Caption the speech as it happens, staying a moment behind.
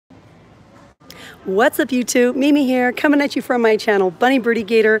What's up, YouTube? Mimi here, coming at you from my channel, Bunny Birdy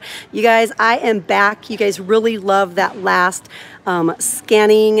Gator. You guys, I am back. You guys really love that last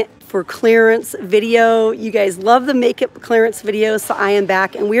scanning for clearance video. You guys love the makeup clearance video, so I am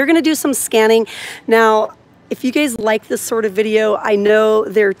back, and we are going to do some scanning. Now, if you guys like this sort of video, I know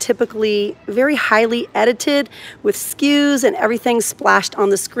they're typically very highly edited with SKUs and everything splashed on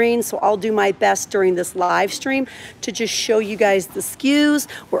the screen, so I'll do my best during this live stream to just show you guys the SKUs.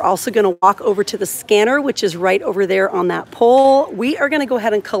 We're also going to walk over to the scanner, which is right over there on that pole. We are going to go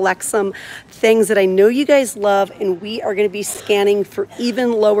ahead and collect some things that I know you guys love, and we are going to be scanning for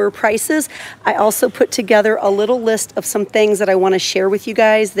even lower prices. I also put together a little list of some things that I want to share with you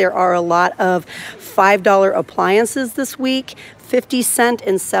guys. There are a lot of $5 appliances this week, 50-cent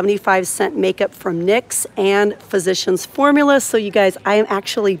and 75-cent makeup from NYX and Physicians Formula. So you guys, I am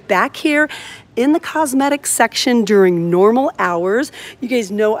actually back here in the cosmetics section during normal hours. You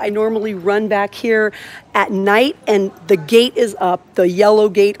guys know I normally run back here at night, and the gate is up. The yellow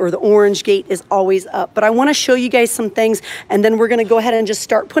gate or the orange gate is always up. But I want to show you guys some things, and then we're going to go ahead and just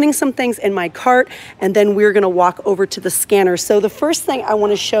start putting some things in my cart, and then we're going to walk over to the scanner. So the first thing I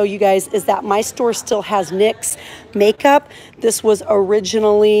want to show you guys is that my store still has NYX makeup. This was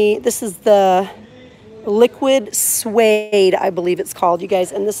originally, this is the liquid suede, I believe it's called, you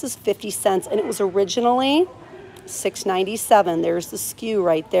guys, and this is 50 cents, and it was originally $6.97. There's the SKU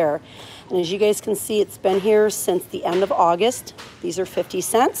right there, and as you guys can see, it's been here since the end of August. These are 50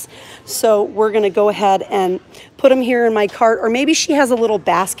 cents, so we're gonna go ahead and put them here in my cart, or maybe she has a little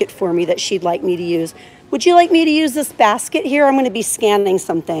basket for me that she'd like me to use. Would you like me to use this basket here? I'm gonna be scanning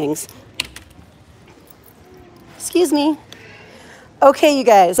some things. Excuse me. Okay, you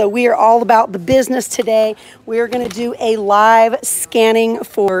guys, so we are all about the business today. We are going to do a live scanning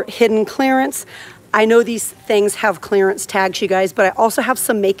for hidden clearance. I know these things have clearance tags, you guys, but I also have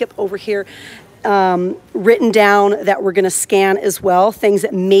some makeup over here written down that we're going to scan as well, things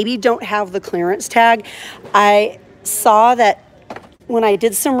that maybe don't have the clearance tag. I saw that when I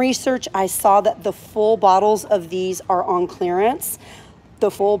did some research, I saw that the full bottles of these are on clearance. The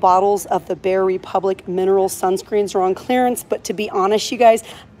full bottles of the Bare Republic mineral sunscreens are on clearance, but to be honest, you guys,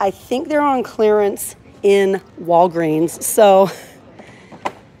 I think they're on clearance in Walgreens. So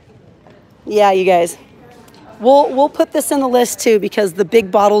yeah, you guys, we'll put this in the list too, because the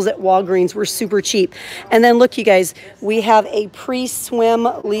big bottles at Walgreens were super cheap. And then look, you guys, we have a pre-swim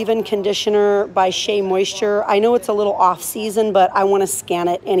leave-in conditioner by Shea Moisture. I know it's a little off season, but I want to scan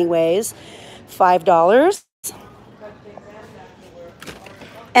it anyways. $5.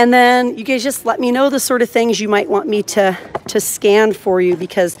 And then you guys just let me know the sort of things you might want me to scan for you,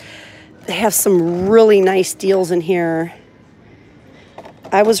 because they have some really nice deals in here.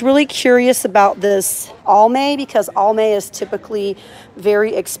 I was really curious about this Almay, because Almay is typically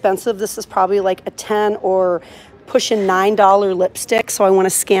very expensive. This is probably like a $10 or pushing $9 lipstick, so I want to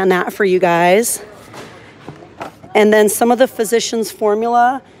scan that for you guys. And then some of the Physicians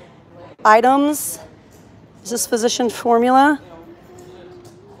Formula items. Is this Physicians Formula?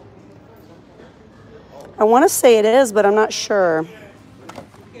 I want to say it is, but I'm not sure.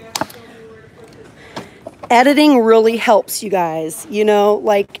 Editing really helps, you guys. You know,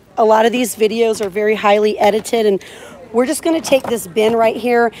 like a lot of these videos are very highly edited, and we're just going to take this bin right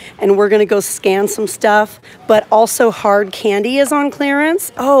here and we're going to go scan some stuff. But also hard candy is on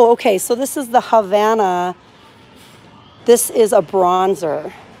clearance. Oh, okay. So this is the Havana. This is a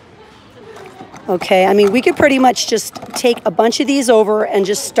bronzer. Okay, I mean, we could pretty much just take a bunch of these over and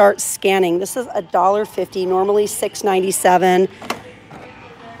just start scanning. This is $1.50, normally $6.97.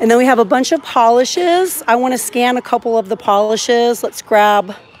 And then we have a bunch of polishes. I want to scan a couple of the polishes. Let's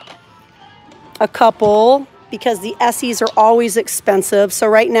grab a couple, because the Essies are always expensive. So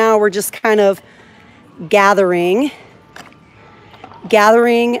right now we're just kind of gathering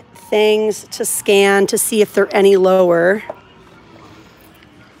things to scan to see if they're any lower.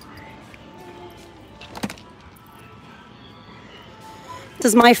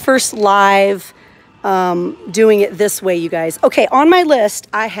 This is my first live doing it this way, you guys. Okay, on my list,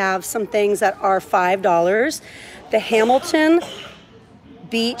 I have some things that are $5. The Hamilton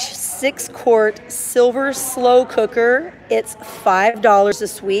Beach 6-quart silver slow cooker. It's $5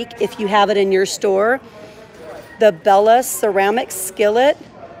 this week if you have it in your store. The Bella ceramic skillet.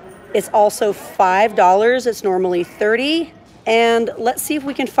 It's also $5. It's normally $30. And let's see if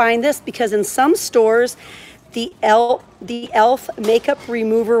we can find this, because in some stores, the e.l.f. makeup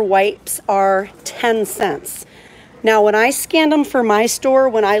remover wipes are 10 cents. Now, when I scanned them for my store,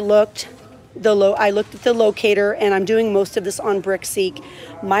 when I looked, I looked at the locator, and I'm doing most of this on BrickSeek.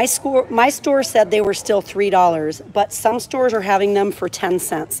 My store said they were still $3, but some stores are having them for 10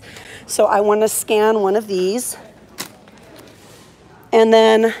 cents. So I want to scan one of these. And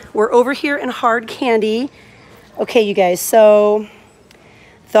then we're over here in hard candy. Okay, you guys, so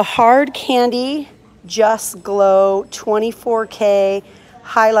the hard candy Just Glow 24K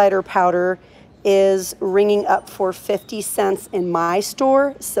highlighter powder is ringing up for 50 cents in my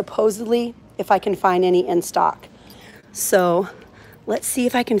store, supposedly, if I can find any in stock. So let's see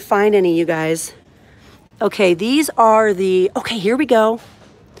if I can find any, you guys. Okay, these are okay, here we go.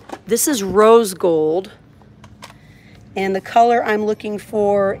 This is rose gold. And the color I'm looking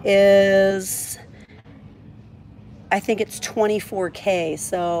for is, I think it's 24K,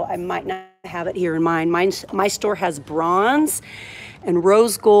 so I might not have it here in mine. My store has bronze and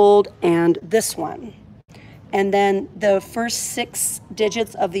rose gold and this one. And then the first 6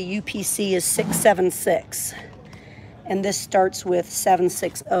 digits of the UPC is 676. And this starts with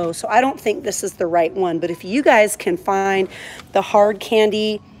 760. So I don't think this is the right one, but if you guys can find the hard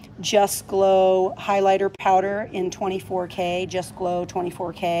candy Just Glow highlighter powder in 24K, Just Glow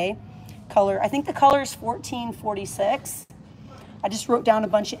 24K color. I think the color is 1446. I just wrote down a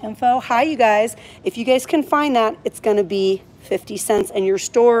bunch of info. Hi, you guys. If you guys can find that, it's going to be 50 cents in your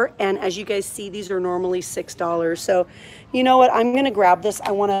store. And as you guys see, these are normally $6. So you know what? I'm going to grab this.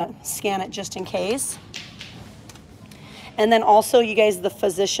 I want to scan it just in case. And then also, you guys, the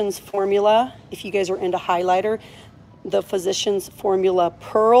Physicians Formula, if you guys are into highlighter, the Physicians Formula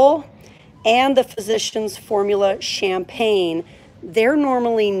Pearl and the Physicians Formula Champagne, they're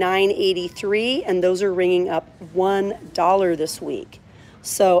normally $9.83, and those are ringing up $1 this week.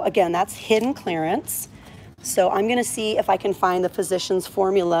 So again, that's hidden clearance. So I'm gonna see if I can find the Physicians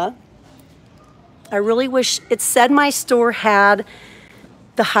Formula. I really wish, it said my store had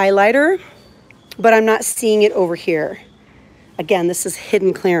the highlighter, but I'm not seeing it over here. Again, this is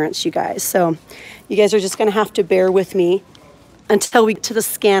hidden clearance, you guys. So you guys are just gonna have to bear with me until we get to the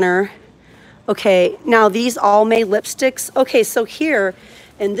scanner. Okay, now these Almay lipsticks. Okay, so here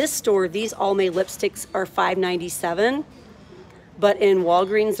in this store, these Almay lipsticks are $5.97, but in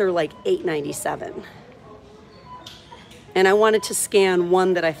Walgreens, they're like $8.97. And I wanted to scan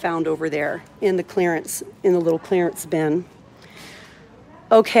one that I found over there in the clearance, in the little clearance bin.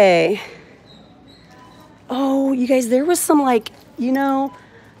 Okay. Oh, you guys, there was some like, you know,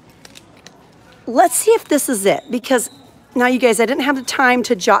 let's see if this is it, because now you guys, I didn't have the time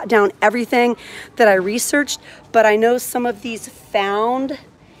to jot down everything that I researched, but I know some of these found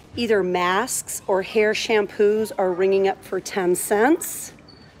either masks or hair shampoos are ringing up for 10 cents.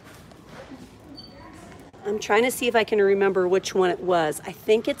 I'm trying to see if I can remember which one it was. I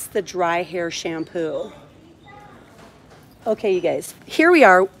think it's the dry hair shampoo. Okay, you guys, here we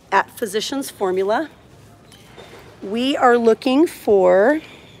are at Physicians Formula. We are looking for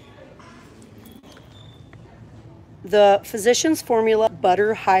the Physicians Formula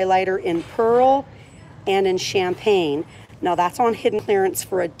Butter Highlighter in Pearl and in Champagne. Now that's on hidden clearance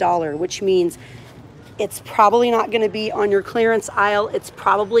for $1, which means it's probably not going to be on your clearance aisle. It's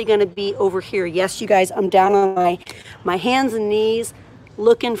probably going to be over here. Yes, you guys, I'm down on my hands and knees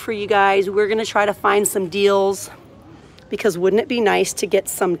looking for you guys. We're going to try to find some deals, because wouldn't it be nice to get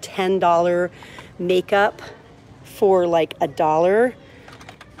some $10 makeup for like $1?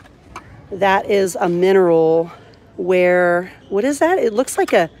 That is a mineral where, what is that? It looks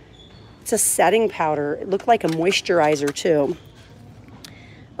like it's a setting powder. It looked like a moisturizer too.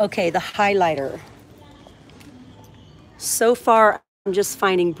 Okay, the highlighter. So far, I'm just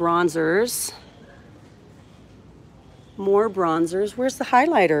finding bronzers. More bronzers. Where's the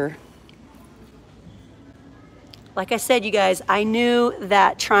highlighter? Like I said, you guys, I knew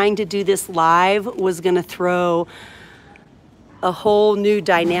that trying to do this live was gonna throw a whole new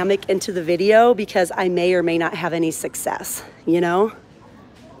dynamic into the video, because I may or may not have any success, you know?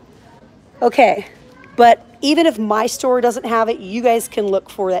 Okay, but even if my store doesn't have it, you guys can look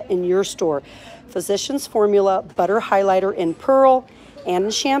for that in your store. Physicians Formula Butter Highlighter in Pearl and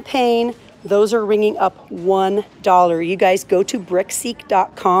in Champagne, those are ringing up $1. You guys go to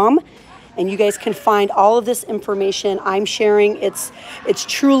brickseek.com and you guys can find all of this information I'm sharing. It's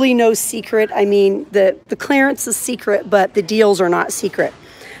truly no secret. I mean, the clearance is secret, but the deals are not secret.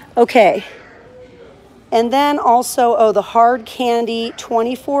 Okay. And then also, oh, the hard candy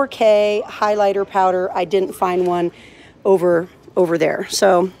 24K highlighter powder. I didn't find one over there.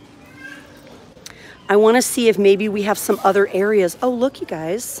 So I want to see if maybe we have some other areas. Oh, look, you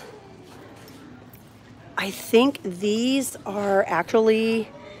guys. I think these are actually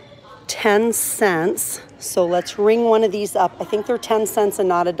 10 cents. So let's ring one of these up. I think they're 10 cents and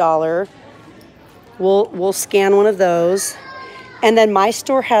not $1. We'll scan one of those. And then my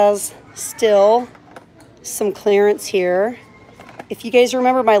store has still some clearance here. If you guys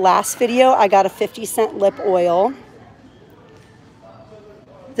remember my last video, I got a 50-cent lip oil.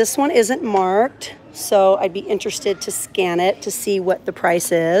 This one isn't marked, so I'd be interested to scan it to see what the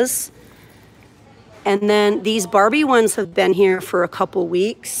price is. And then these Barbie ones have been here for a couple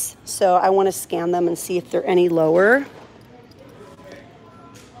weeks, so I want to scan them and see if they're any lower.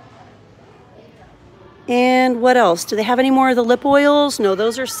 And what else? Do they have any more of the lip oils? No,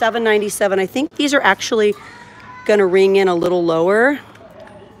 those are $7.97. I think these are actually going to ring in a little lower.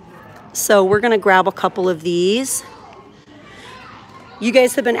 So we're going to grab a couple of these. You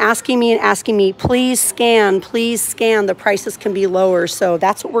guys have been asking me, please scan, the prices can be lower. So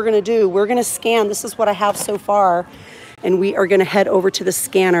that's what we're gonna do. We're gonna scan, this is what I have so far, and we are gonna head over to the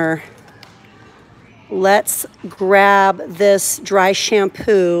scanner. Let's grab this dry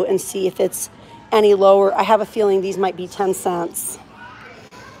shampoo and see if it's any lower. I have a feeling these might be 10 cents.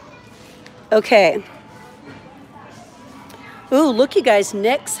 Okay. Ooh, look you guys,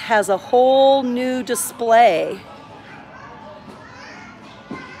 NYX has a whole new display.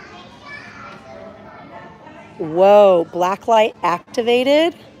 Whoa, black light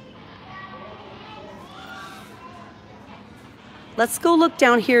activated. Let's go look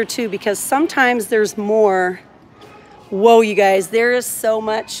down here too, because sometimes there's more. Whoa, you guys, there is so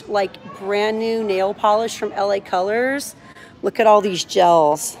much like brand new nail polish from LA Colors. Look at all these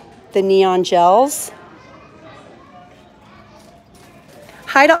gels, the neon gels.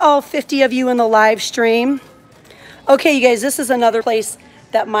 Hi to all 50 of you in the live stream. Okay, you guys, this is another place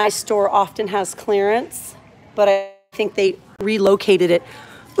that my store often has clearance, but I think they relocated it.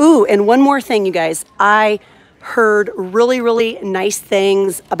 Ooh, and one more thing, you guys. I heard really, really nice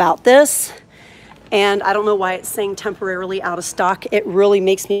things about this, and I don't know why it's saying temporarily out of stock. It really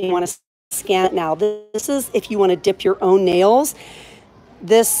makes me want to scan it now. This is if you want to dip your own nails.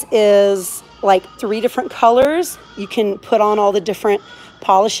 This is like 3 different colors. You can put on all the different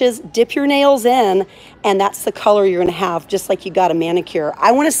polishes, dip your nails in, and that's the color you're gonna have, just like you got a manicure.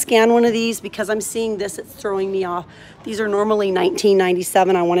 I wanna scan one of these because I'm seeing this, it's throwing me off. These are normally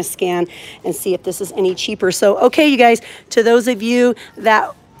 $19.97. I wanna scan and see if this is any cheaper. So, okay, you guys, to those of you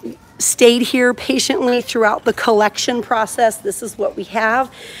that stayed here patiently throughout the collection process, this is what we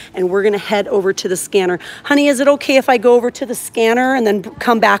have, and we're gonna head over to the scanner. Honey, is it okay if I go over to the scanner and then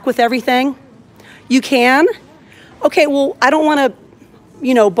come back with everything? You can? Okay, well, I don't wanna,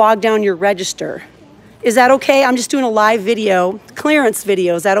 you know, bog down your register. Is that okay? I'm just doing a live video, clearance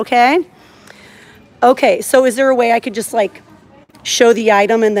video. Is that okay? Okay, so is there a way I could just like show the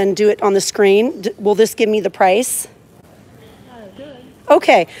item and then do it on the screen? Will this give me the price? Good.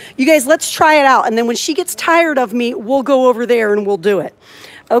 Okay, you guys, let's try it out. And then when she gets tired of me, we'll go over there and we'll do it.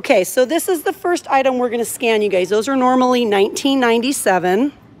 Okay, so this is the first item we're gonna scan, you guys. Those are normally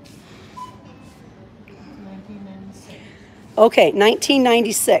 $19.97. Okay,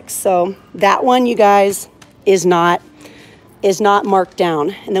 $19.96. So that one, you guys, is not marked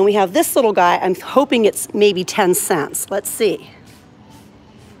down. And then we have this little guy. I'm hoping it's maybe 10 cents. Let's see.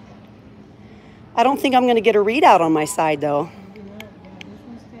 I don't think I'm going to get a readout on my side, though.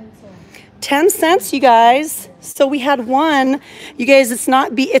 10 cents, you guys. So we had one. You guys, it's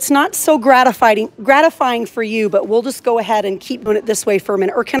not so gratifying for you, but we'll just go ahead and keep doing it this way for a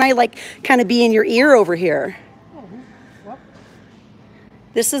minute. Or can I like kind of be in your ear over here?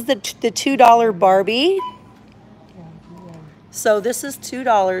 This is the $2 Barbie. So this is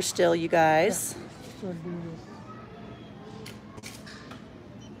 $2 still, you guys.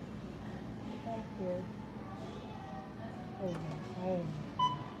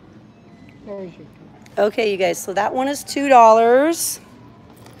 Okay, you guys, so that one is $2.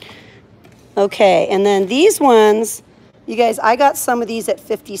 Okay, and then these ones, you guys, I got some of these at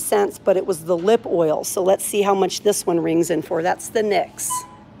 50 cents, but it was the lip oil. So let's see how much this one rings in for. That's the NYX.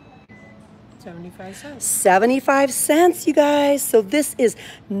 75 cents. 75 cents, you guys. So this is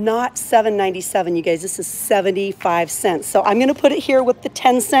not $7.97, you guys. This is 75 cents. So I'm going to put it here with the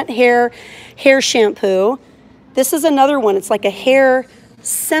 10-cent hair shampoo. This is another one. It's like a hair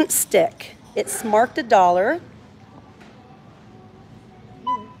scent stick. It's marked $1.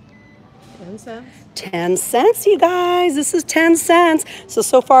 10 cents. 10 cents, you guys. This is 10 cents.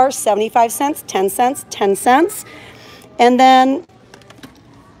 So far, 75 cents, 10 cents, 10 cents. And then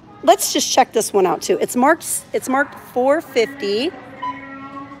let's just check this one out too. It's marked $4.50.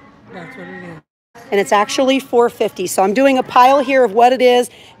 That's what it is. And it's actually $4.50. So I'm doing a pile here of what it is,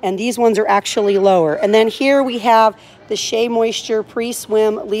 and these ones are actually lower. And then here we have the Shea Moisture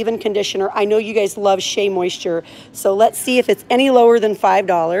Pre-Swim Leave-In Conditioner. I know you guys love Shea Moisture, so let's see if it's any lower than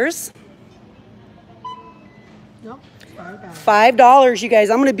 $5. $5, you guys.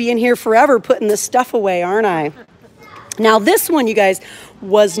 I'm going to be in here forever putting this stuff away, aren't I? Now, this one, you guys,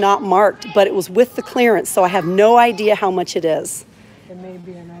 was not marked, but it was with the clearance, so I have no idea how much it is. It may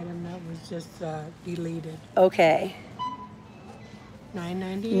be an item that was just deleted. Okay.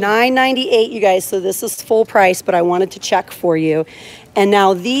 $9.98. $9.98, you guys. So this is full price, but I wanted to check for you. And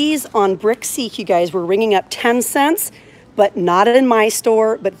now these on BrickSeek, you guys, were ringing up 10 cents, but not in my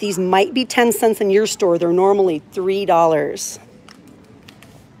store. But these might be 10 cents in your store. They're normally $3.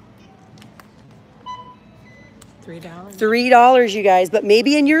 $3, you guys. But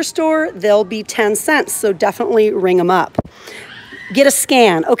maybe in your store, they'll be 10 cents. So definitely ring them up. Get a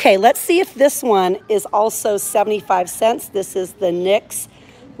scan. Okay, let's see if this one is also 75 cents. This is the NYX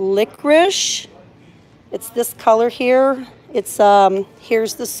Licorice. It's this color here. It's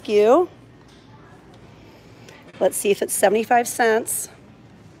here's the SKU. Let's see if it's 75 cents.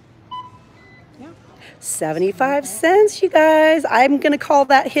 Yeah. 75 cents, you guys. I'm going to call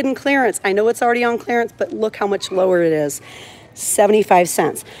that hidden clearance. I know it's already on clearance, but look how much lower it is. 75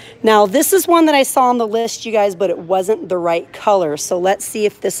 cents. Now, this is one that I saw on the list, you guys, but it wasn't the right color. So let's see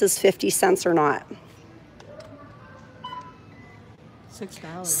if this is 50 cents or not.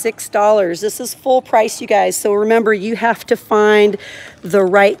 $6. This is full price, you guys. So remember, you have to find the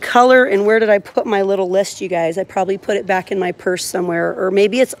right color. And where did I put my little list, you guys? I probably put it back in my purse somewhere, or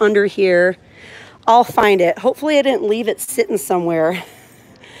maybe it's under here. I'll find it. Hopefully I didn't leave it sitting somewhere.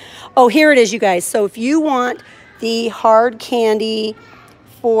 Oh, here it is, you guys. So if you want the hard candy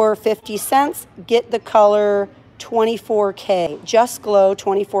for 50 cents, get the color 24K, Just Glow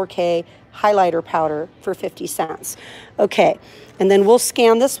 24K highlighter powder for 50 cents. Okay, and then we'll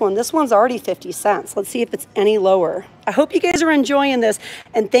scan this one. This one's already 50 cents. Let's see if it's any lower. I hope you guys are enjoying this,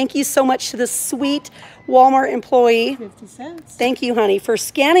 and thank you so much to this sweet Walmart employee. 50 cents. Thank you, honey, for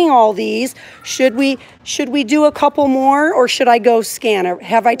scanning all these. Should we do a couple more, or should I go scan?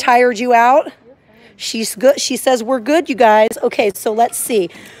 Have I tired you out? She's good. She says we're good, you guys. Okay, so let's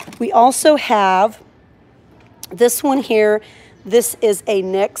see. We also have this one here. This is a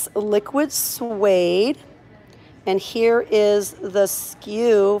NYX Liquid Suede. And here is the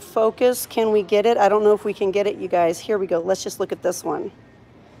SKU. Focus, can we get it? I don't know if we can get it, you guys. Here we go. Let's just look at this one.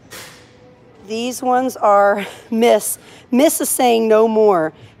 These ones are Miss. Miss is saying no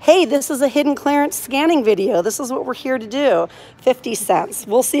more. Hey, this is a hidden clearance scanning video. This is what we're here to do. 50 cents.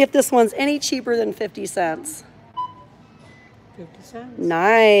 We'll see if this one's any cheaper than 50 cents. 50 cents.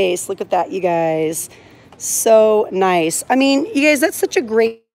 Nice. Look at that, you guys. So nice. I mean, you guys, that's such a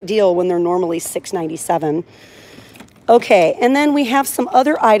great deal when they're normally $6.97. Okay, and then we have some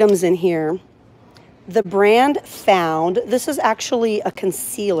other items in here. The brand Found. This is actually a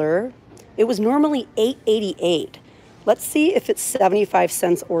concealer. It was normally $8.88. Let's see if it's 75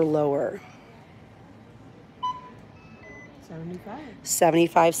 cents or lower.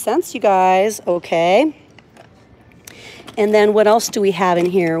 75 cents, you guys. Okay. And then what else do we have in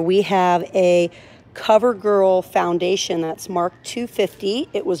here? We have a Covergirl foundation that's marked $2.50.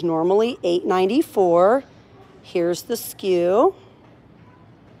 It was normally $8.94. Here's the SKU.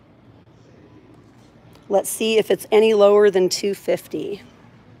 Let's see if it's any lower than $2.50.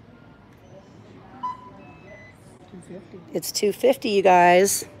 It's $2.50, you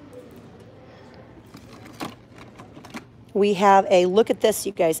guys. We have a, look at this,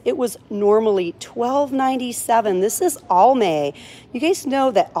 you guys. It was normally $12.97. This is Almay. You guys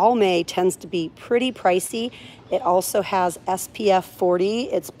know that Almay tends to be pretty pricey. It also has SPF 40.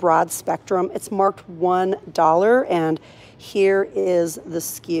 It's broad spectrum. It's marked $1. And here is the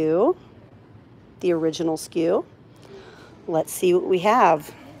SKU, the original SKU. Let's see what we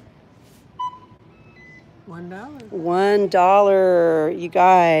have. $1. You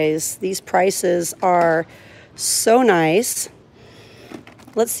guys, these prices are so nice.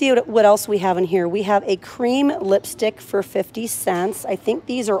 Let's see what else we have in here. We have a cream lipstick for 50 cents. I think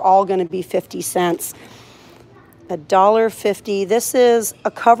these are all going to be 50 cents. $1.50. This is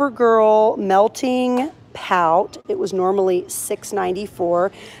a Covergirl melting pout. It was normally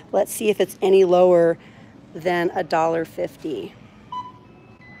 $6.94. Let's see if it's any lower than $1.50.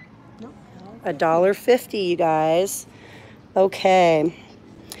 $1.50, you guys. Okay.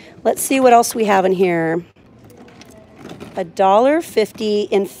 Let's see what else we have in here. $1.50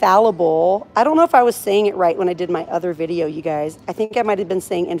 Infallible. I don't know if I was saying it right when I did my other video, you guys. I think I might have been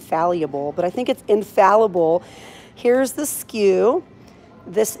saying Infallible, but I think it's Infallible. Here's the SKU.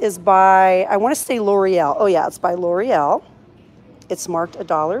 This is by, I want to say Loreal. Oh yeah, it's by Loreal. It's marked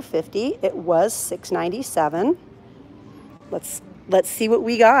 $1.50. It was $6.97. Let's see what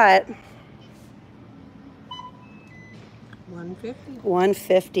we got. $1.50.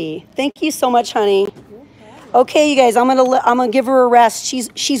 $1.50. Thank you so much, honey. Okay, you guys, I'm gonna give her a rest.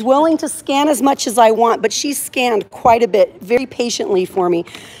 She's willing to scan as much as I want, but she's scanned quite a bit, very patiently for me.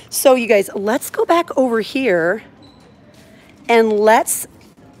 So you guys, let's go back over here and let's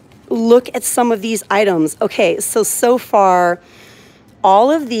look at some of these items. Okay, so far, all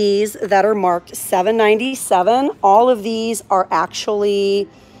of these that are marked $7.97, all of these are actually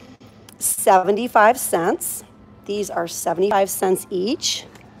 75 cents. These are 75 cents each.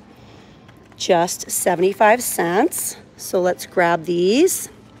 Just 75 cents. So let's grab these.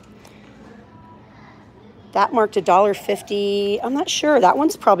 That marked $1.50. I'm not sure. That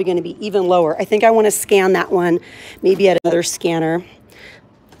one's probably going to be even lower. I think I want to scan that one, maybe at another scanner.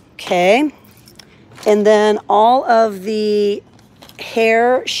 Okay. And then all of the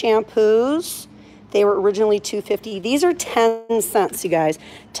hair shampoos, they were originally $2.50. These are 10 cents, you guys.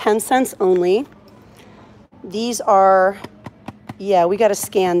 10 cents only. These are... yeah, we got to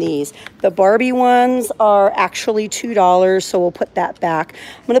scan these. The Barbie ones are actually $2, so we'll put that back.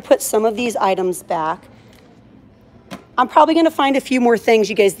 I'm going to put some of these items back. I'm probably going to find a few more things,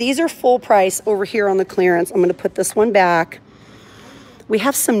 you guys. These are full price over here on the clearance. I'm going to put this one back. We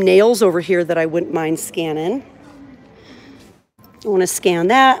have some nails over here that I wouldn't mind scanning. I want to scan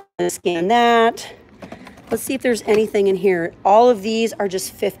that. I want to scan that. Let's see if there's anything in here. All of these are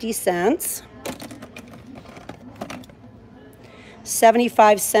just 50 cents.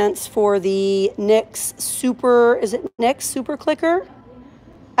 75 cents for the NYX Super, is it NYX Super Clicker?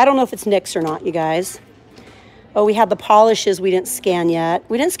 I don't know if it's NYX or not, you guys. Oh, we had the polishes we didn't scan yet.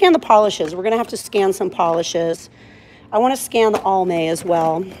 We didn't scan the polishes. We're going to have to scan some polishes. I want to scan the Almay as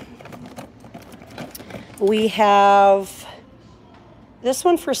well. We have this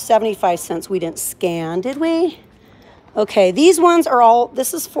one for 75 cents we didn't scan, did we? Okay, these ones are all,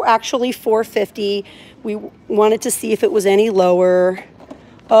 this is for actually $4.50. We wanted to see if it was any lower.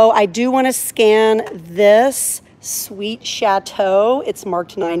 Oh, I do want to scan this Sweet Chateau. It's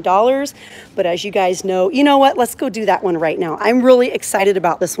marked $9, but as you guys know, you know what? Let's go do that one right now. I'm really excited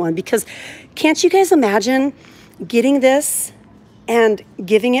about this one because can't you guys imagine getting this and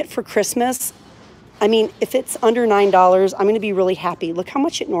giving it for Christmas? I mean, if it's under $9, I'm going to be really happy. Look how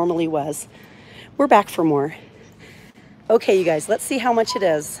much it normally was. We're back for more. Okay, you guys, let's see how much it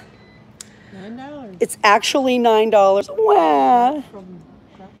is. $9. It's actually $9. Wow.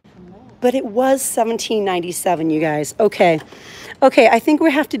 But it was $17.97, you guys. Okay. Okay, I think we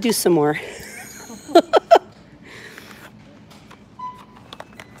have to do some more.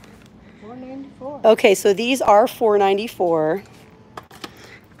 $4.94. Okay, so these are $4.94.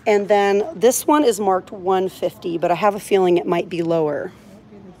 And then this one is marked $1.50, but I have a feeling it might be lower.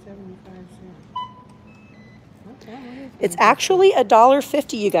 It's actually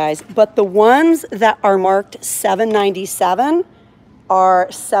 $1.50, you guys, but the ones that are marked $7.97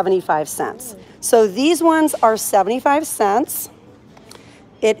 are 75 cents. So these ones are 75 cents.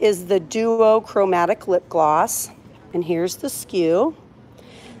 It is the Duo Chromatic Lip Gloss, and here's the SKU.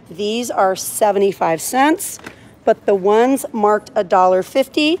 These are 75 cents, but the ones marked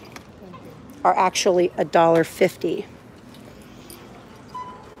 $1.50 are actually $1.50.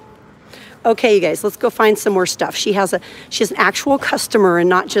 Okay, you guys, let's go find some more stuff. She has an actual customer and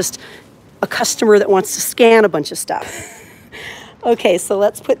not just a customer that wants to scan a bunch of stuff. Okay, so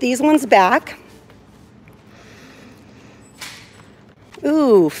let's put these ones back.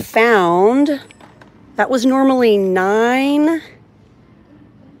 Ooh, found. That was normally $9.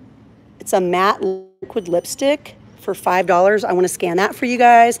 It's a matte liquid lipstick for $5. I want to scan that for you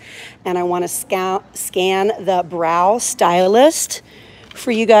guys. And I want to scan the Brow Stylist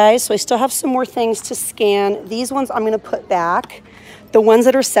for you guys. So I still have some more things to scan. These ones I'm going to put back. The ones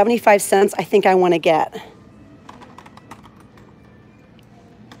that are 75 cents, I think I want to get.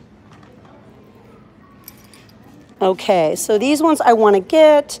 Okay, so these ones I want to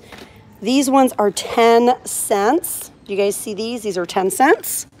get. These ones are 10 cents. Do you guys see these? These are 10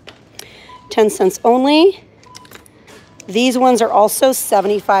 cents. 10 cents only. These ones are also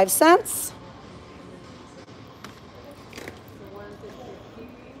 75 cents.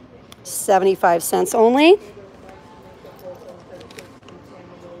 75 cents only.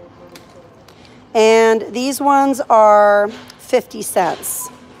 And these ones are 50 cents.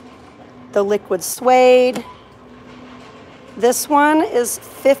 The liquid suede. This one is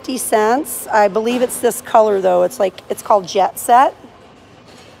 50 cents. I believe it's this color though. It's called Jet Set.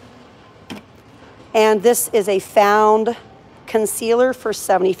 And this is a Found concealer for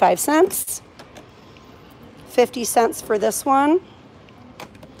 75 cents. 50 cents for this one.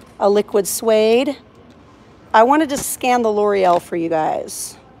 A liquid suede. I wanted to scan the Loreal for you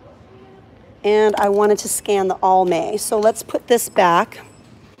guys. And I wanted to scan the Almay. So let's put this back.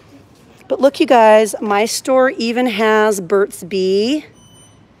 But look, you guys, my store even has Burt's Bee.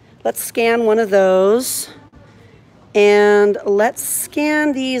 Let's scan one of those. And let's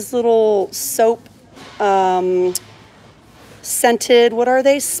scan these little soap scented, what are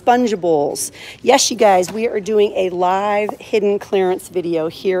they? Spongeables. Yes, you guys, we are doing a live hidden clearance video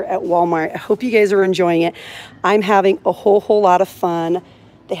here at Walmart. I hope you guys are enjoying it. I'm having a whole lot of fun.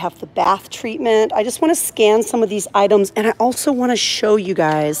 They have the bath treatment. I just want to scan some of these items, and I also want to show you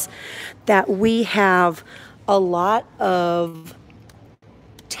guys that we have a lot of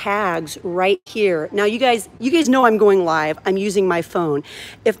tags right here. Now you guys know I'm going live. I'm using my phone.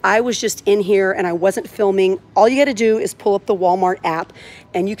 If I was just in here and I wasn't filming, all you got to do is pull up the Walmart app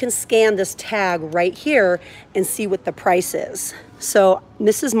and you can scan this tag right here and see what the price is. So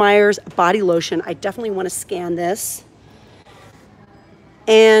Mrs. Meyer's body lotion, I definitely want to scan this.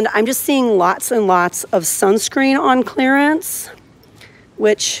 And I'm just seeing lots and lots of sunscreen on clearance,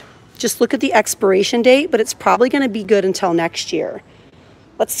 which just look at the expiration date, but it's probably going to be good until next year.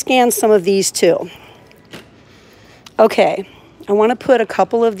 Let's scan some of these too. Okay, I want to put a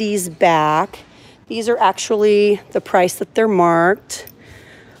couple of these back. These are actually the price that they're marked.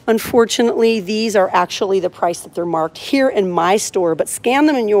 Unfortunately, these are actually the price that they're marked here in my store, but scan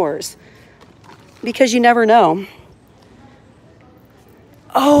them in yours because you never know.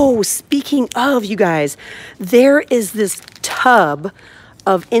 Oh, speaking of, you guys, there is this tub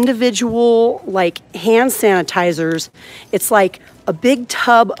of individual like hand sanitizers. It's like a big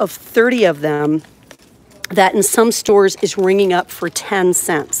tub of 30 of them that in some stores is ringing up for 10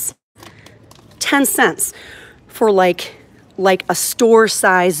 cents. 10 cents for like a store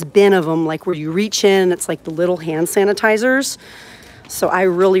size bin of them, like where you reach in, it's like the little hand sanitizers. So I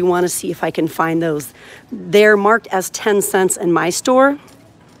really want to see if I can find those. They're marked as 10 cents in my store.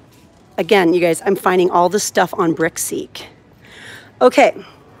 Again, you guys, I'm finding all this stuff on BrickSeek. Okay,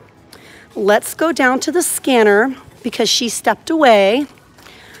 let's go down to the scanner because she stepped away.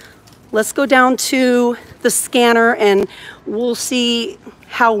 Let's go down to the scanner and we'll see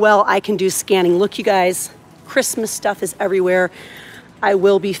how well I can do scanning. Look, you guys, Christmas stuff is everywhere. I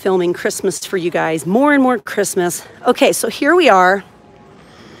will be filming Christmas for you guys, more and more Christmas. Okay, so here we are.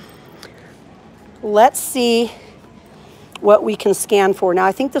 Let's see what we can scan for. Now,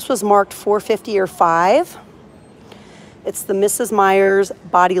 I think this was marked $4.50 or $5. It's the Mrs. Meyer's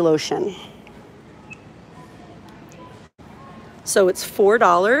body lotion. So it's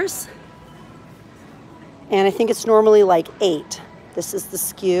 $4. And I think it's normally like $8. This is the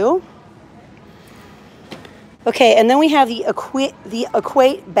SKU. Okay, and then we have the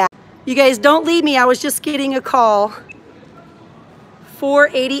Equate back. You guys, don't leave me. I was just getting a call.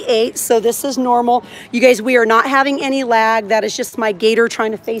 $4.88, so this is normal. You guys, we are not having any lag. That is just my Gator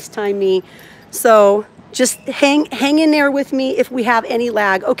trying to FaceTime me. So just hang in there with me if we have any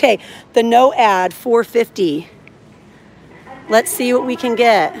lag. Okay, the no ad, $4.50. Let's see what we can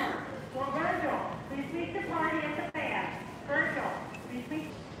get.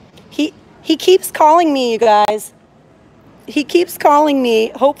 He keeps calling me, you guys. He keeps calling me.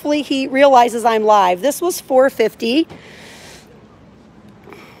 Hopefully he realizes I'm live. This was $4.50.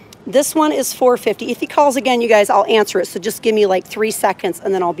 This one is $4.50. If he calls again, you guys, I'll answer it. So just give me like 3 seconds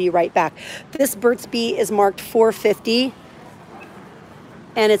and then I'll be right back. This Burt's Bee is marked $4.50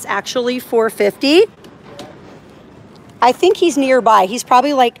 and it's actually $4.50. I think he's nearby. He's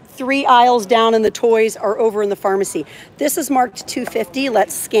probably like 3 aisles down in the toys or over in the pharmacy. This is marked $2.50.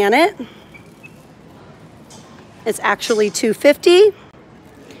 Let's scan it. It's actually $2.50.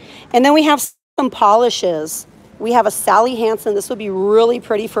 And then we have some polishes. We have a Sally Hansen. This would be really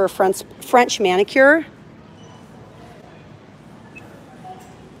pretty for a French manicure.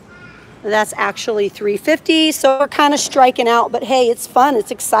 That's actually $3.50. So we're kind of striking out, but hey, it's fun. It's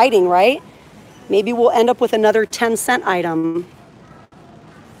exciting, right? Maybe we'll end up with another 10-cent item.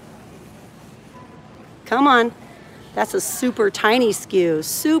 Come on. That's a super tiny SKU.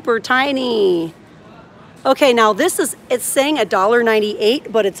 Super tiny. Okay, now this is, it's saying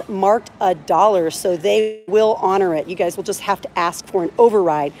 $1.98, but it's marked $1, so they will honor it. You guys will just have to ask for an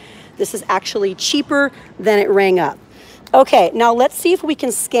override. This is actually cheaper than it rang up. Okay, now let's see if we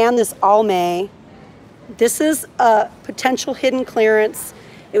can scan this Almay. This is a potential hidden clearance.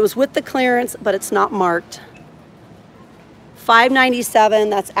 It was with the clearance, but it's not marked.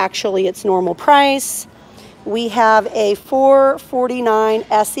 $5.97, that's actually its normal price. We have a $4.49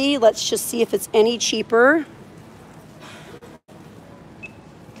 Essie. Let's just see if it's any cheaper.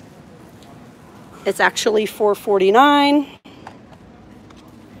 It's actually $4.49.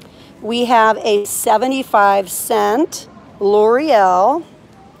 We have a 75-cent Loreal.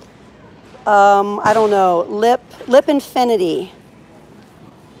 I don't know, Lip Infinity.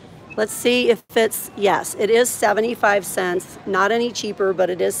 Let's see if it's, yes, it is 75 cents. Not any cheaper, but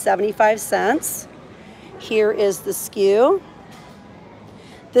it is 75 cents. Here is the SKU.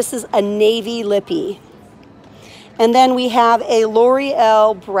 This is a navy lippy. And then we have a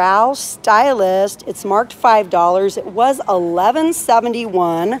L'Oreal Brow Stylist. It's marked $5. It was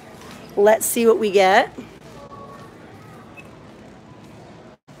 $11.71. Let's see what we get.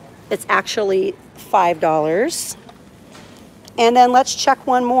 It's actually $5. And then let's check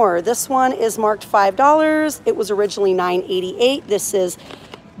one more. This one is marked $5. It was originally $9.88. This is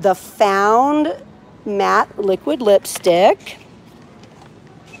the Found Matte Liquid Lipstick.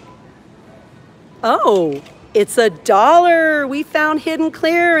 Oh, it's $1. We found hidden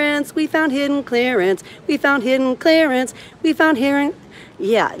clearance. We found hidden clearance. We found hidden clearance. We found hidden.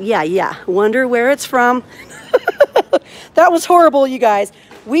 Yeah. Wonder where it's from. That was horrible, you guys.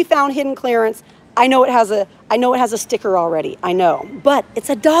 We found hidden clearance. I know it has a sticker already. I know, but it's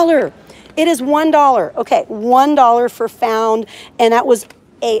 $1. It is $1. Okay, $1 for Found, and that was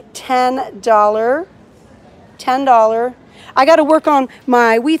a $10. I got to work on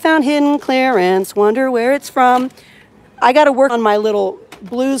my We Found Hidden Clearance. Wonder where it's from. I got to work on my little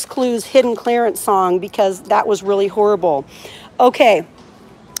Blues Clues hidden clearance song because that was really horrible. Okay.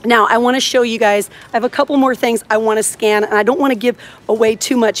 Now, I want to show you guys, I have a couple more things I want to scan, and I don't want to give away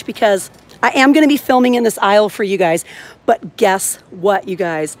too much because I am going to be filming in this aisle for you guys. But guess what, you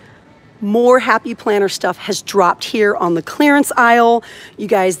guys? More Happy Planner stuff has dropped here on the clearance aisle. You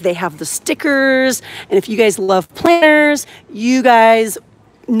guys, they have the stickers, and if you guys love planners, you guys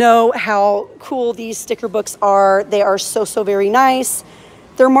know how cool these sticker books are. They are so very nice.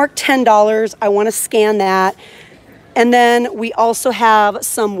 They're marked $10. I want to scan that. And then we also have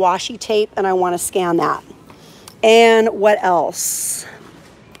some washi tape, and I want to scan that. And what else?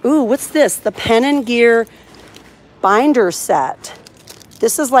 Ooh, what's this? The Pen and Gear binder set.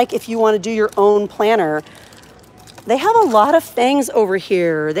 This is like if you want to do your own planner. They have a lot of things over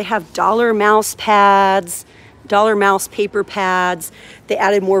here. They have dollar mouse pads, dollar mouse paper pads. They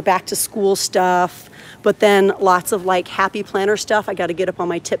added more back to school stuff, but then lots of like Happy Planner stuff. I got to get up on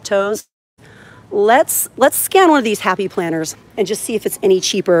my tiptoes. Let's scan one of these Happy Planners and just see if it's any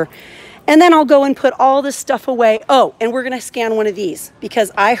cheaper. And then I'll go and put all this stuff away. Oh, and we're gonna scan one of these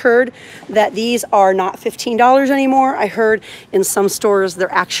because I heard that these are not $15 anymore. I heard in some stores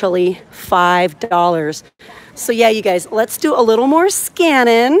they're actually $5. So yeah, you guys, let's do a little more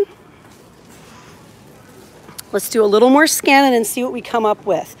scanning. Let's do a little more scanning and see what we come up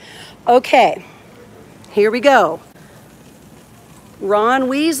with. Okay, here we go. Ron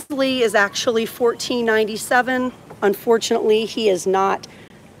Weasley is actually $14.97. Unfortunately, he is not.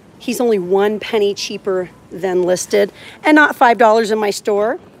 He's only 1 penny cheaper than listed and not $5 in my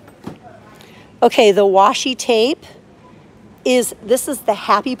store. Okay, the washi tape this is the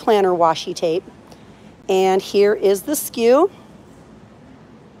Happy Planner washi tape. And here is the SKU.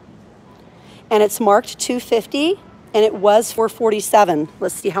 And it's marked $2.50 and it was $4.47.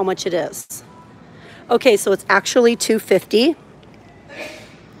 Let's see how much it is. Okay, so it's actually $2.50.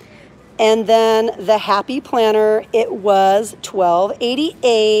 And then the Happy Planner, it was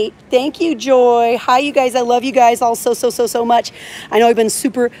 $12.88. Thank you, Joy. Hi, you guys. I love you guys all so much. I know I've been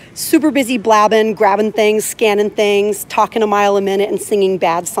super busy blabbing, grabbing things, scanning things, talking a mile a minute and singing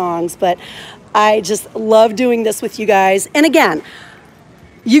bad songs. But I just love doing this with you guys. And again,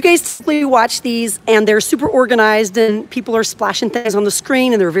 you guys typically watch these and they're super organized and people are splashing things on the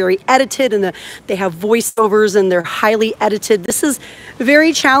screen and they're very edited and they have voiceovers and they're highly edited. This is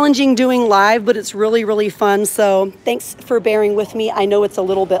very challenging doing live, but it's really fun. So thanks for bearing with me. I know it's a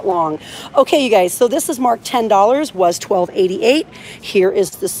little bit long. Okay, you guys, so this is marked $10, was $12.88. Here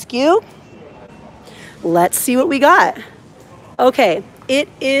is the SKU. Let's see what we got. Okay, it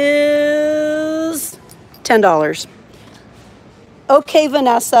is $10. Okay,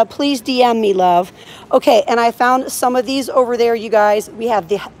 Vanessa, please DM me, love. Okay, and I found some of these over there, you guys. We have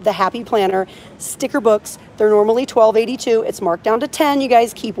the Happy Planner sticker books. They're normally $12.82. It's marked down to $10. You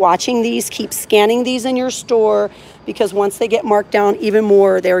guys keep watching these, keep scanning these in your store because once they get marked down even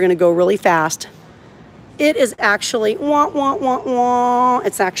more, they're gonna go really fast. It is actually,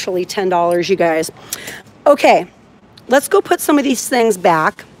 it's actually $10, you guys. Okay, let's go put some of these things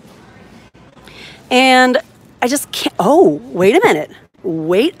back. And I just can't, oh, wait a minute.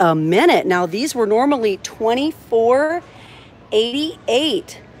 Wait a minute. Now, these were normally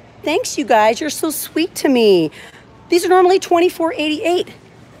 $24.88. Thanks, you guys. You're so sweet to me. These are normally $24.88.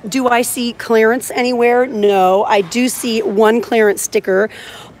 Do I see clearance anywhere? No. I do see one clearance sticker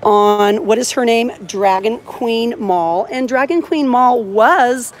on, what is her name? Dragon Queen Mall. And Dragon Queen Mall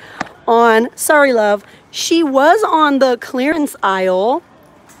was on, sorry, love, she was on the clearance aisle.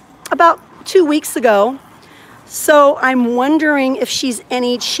 about 2 weeks ago. So I'm wondering if she's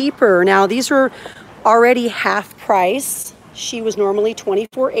any cheaper. Now these are already half price. She was normally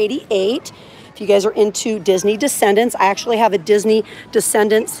 $24.88. If you guys are into Disney Descendants, I actually have a Disney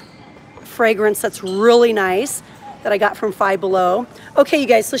Descendants fragrance that's really nice that I got from Five Below. Okay, you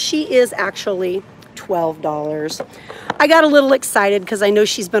guys, so she is actually $12. I got a little excited because I know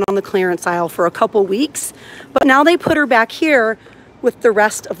she's been on the clearance aisle for a couple weeks, but now they put her back here with the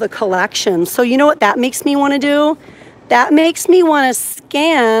rest of the collection. So you know what that makes me want to do? That makes me want to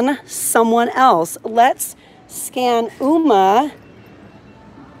scan someone else. Let's scan Uma.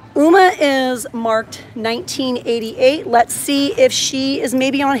 Uma is marked 1988. Let's see if she is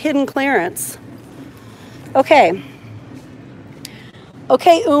maybe on hidden clearance. Okay.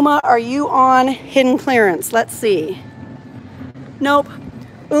 Okay, Uma, are you on hidden clearance? Let's see. Nope.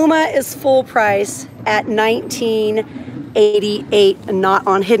 Uma is full price at $19.88, not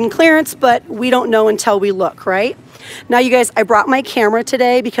on hidden clearance, but we don't know until we look, right? Now, you guys, I brought my camera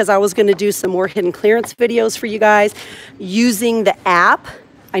today because I was going to do some more hidden clearance videos for you guys using the app.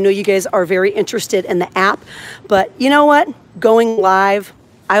 I know you guys are very interested in the app, but you know what? Going live,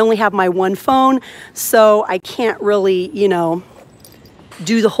 I only have my one phone, so I can't really, you know,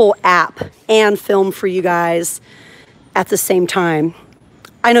 do the whole app and film for you guys at the same time.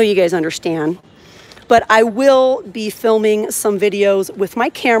 I know you guys understand, but I will be filming some videos with my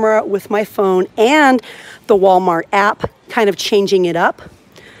camera, with my phone, and the Walmart app, kind of changing it up.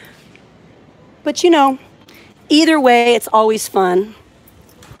 But you know, either way, it's always fun.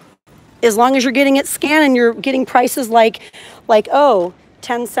 As long as you're getting it scanned and you're getting prices like oh,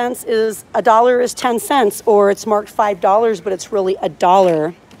 10 cents is $1 is 10 cents, or it's marked $5, but it's really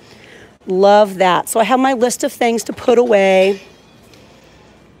 $1. Love that. So I have my list of things to put away.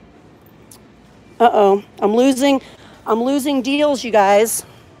 Uh-oh, I'm losing deals, you guys.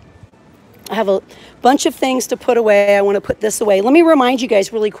 I have a bunch of things to put away. I want to put this away. Let me remind you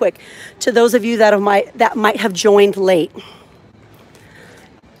guys really quick, to those of you that might have joined late.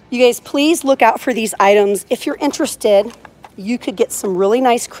 You guys, please look out for these items. If you're interested, you could get some really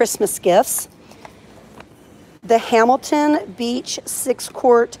nice Christmas gifts. The Hamilton Beach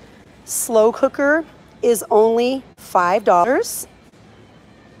 6-quart slow cooker is only $5.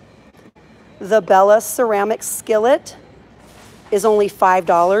 The Bella ceramic skillet is only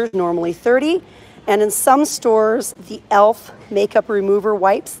 $5, normally $30. And in some stores, the e.l.f. makeup remover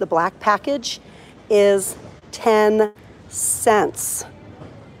wipes, the black package, is 10 cents.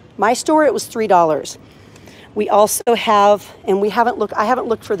 My store, it was $3. We also have, and I haven't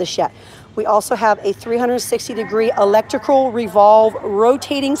looked for this yet. We also have a 360-degree electrical revolve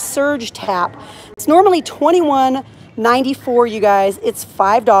rotating surge tap. It's normally $21.94, you guys. It's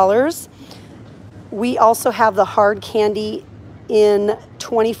 $5. We also have the hard candy in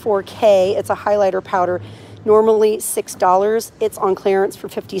 24K. It's a highlighter powder, normally $6. It's on clearance for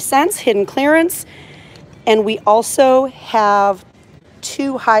 50 cents, hidden clearance. And we also have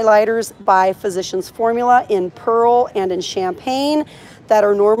 2 highlighters by Physicians Formula in Pearl and in Champagne that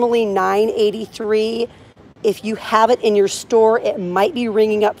are normally $9.83. If you have it in your store, it might be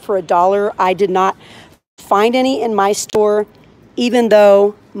ringing up for $1. I did not find any in my store, even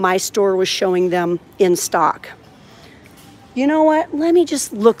though my store was showing them in stock. You know what? Let me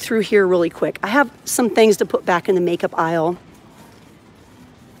just look through here really quick. I have some things to put back in the makeup aisle.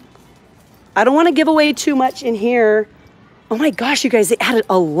 I don't want to give away too much in here. Oh my gosh, you guys, they added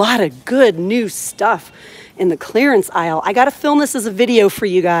a lot of good new stuff in the clearance aisle. I got to film this as a video for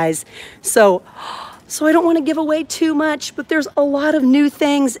you guys. So I don't want to give away too much, but there's a lot of new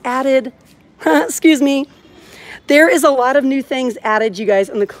things added. Excuse me. There is a lot of new things added, you guys,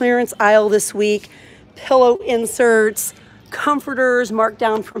 in the clearance aisle this week. Pillow inserts, comforters marked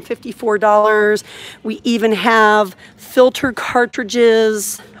down from $54. We even have filter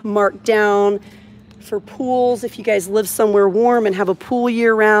cartridges marked down for pools if you guys live somewhere warm and have a pool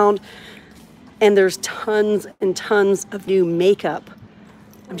year round. And there's tons and tons of new makeup.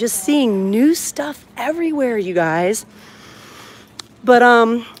 I'm just seeing new stuff everywhere, you guys. But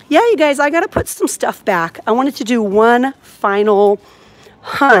yeah, you guys, I gotta put some stuff back. I wanted to do one final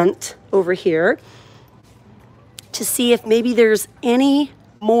hunt over here to see if maybe there's any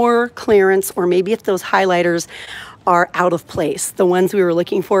more clearance, or maybe if those highlighters are out of place, the ones we were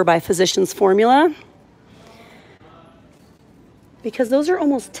looking for by Physicians Formula. Because those are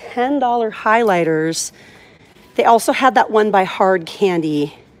almost $10 highlighters. They also had that one by Hard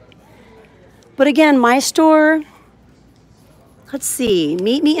Candy. But again, my store, let's see,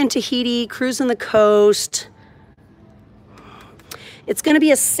 Meet Me in Tahiti, Cruising the Coast. It's gonna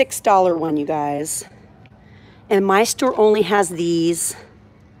be a $6 one, you guys. And my store only has these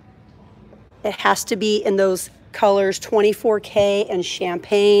It has to be in those colors, 24K and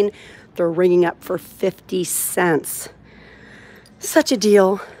champagne. They're ringing up for 50 cents. Such a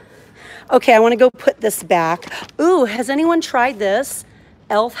deal. Okay, I want to go put this back. Ooh, has anyone tried this?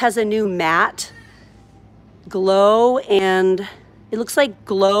 e.l.f. has a new matte glow, and it looks like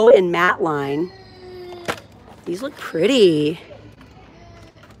glow and matte line. These look pretty.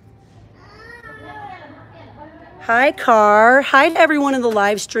 Hi, Car. Hi to everyone in the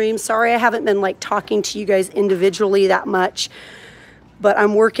live stream. Sorry I haven't been like talking to you guys individually that much, but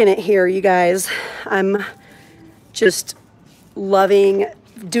I'm working it here, you guys. I'm just loving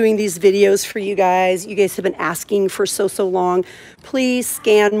doing these videos for you guys. You guys have been asking for so long. Please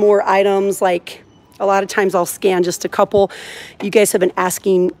scan more items. Like a lot of times I'll scan just a couple. You guys have been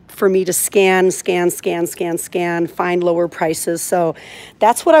asking for me to scan, find lower prices. So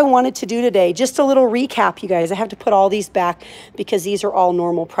that's what I wanted to do today. Just a little recap, you guys. I have to put all these back because these are all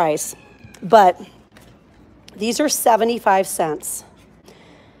normal price. But these are 75 cents.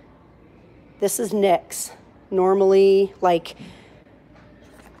 This is NYX. Normally, like,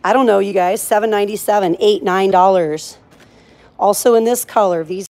 I don't know, you guys, $7.97, $8, $9. Also in this color, these